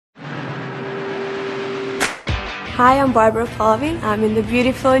Hi, I'm Barbara Palvin. I'm in the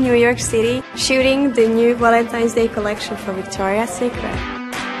beautiful New York City shooting the new Valentine's Day collection for Victoria's Secret.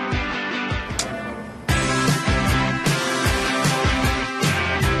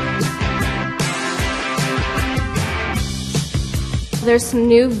 There's some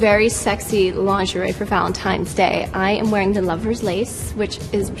new, very sexy lingerie for Valentine's Day. I am wearing the Lover's Lace, which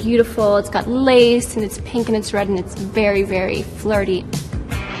is beautiful. It's got lace, and it's pink, and it's red, and it's very, very flirty.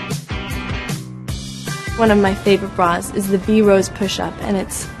 One of my favorite bras is the V Rose push-up, and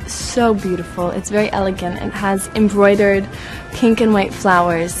it's so beautiful. It's very elegant. It has embroidered pink and white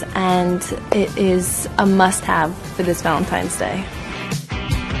flowers, and it is a must-have for this Valentine's Day.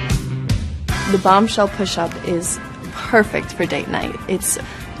 The bombshell push-up is perfect for date night. It's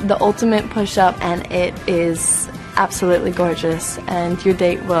the ultimate push-up, and it is absolutely gorgeous, and your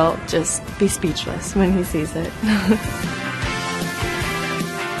date will just be speechless when he sees it.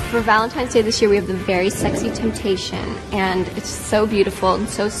 For Valentine's Day this year, we have the Very Sexy Temptation, and it's so beautiful and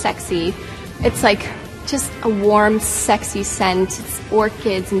so sexy. It's like just a warm, sexy scent. It's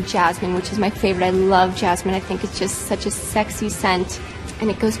orchids and jasmine, which is my favorite. I love jasmine. I think it's just such a sexy scent, and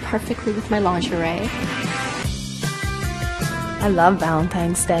it goes perfectly with my lingerie. I love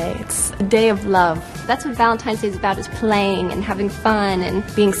Valentine's Day. It's a day of love. That's what Valentine's Day is about, is playing and having fun and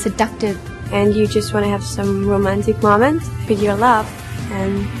being seductive. And you just want to have some romantic moment with your love,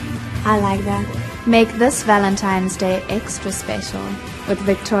 and I like that. Make this Valentine's Day extra special with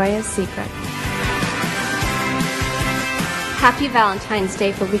Victoria's Secret. Happy Valentine's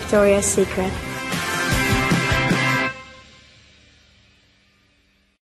Day for Victoria's Secret.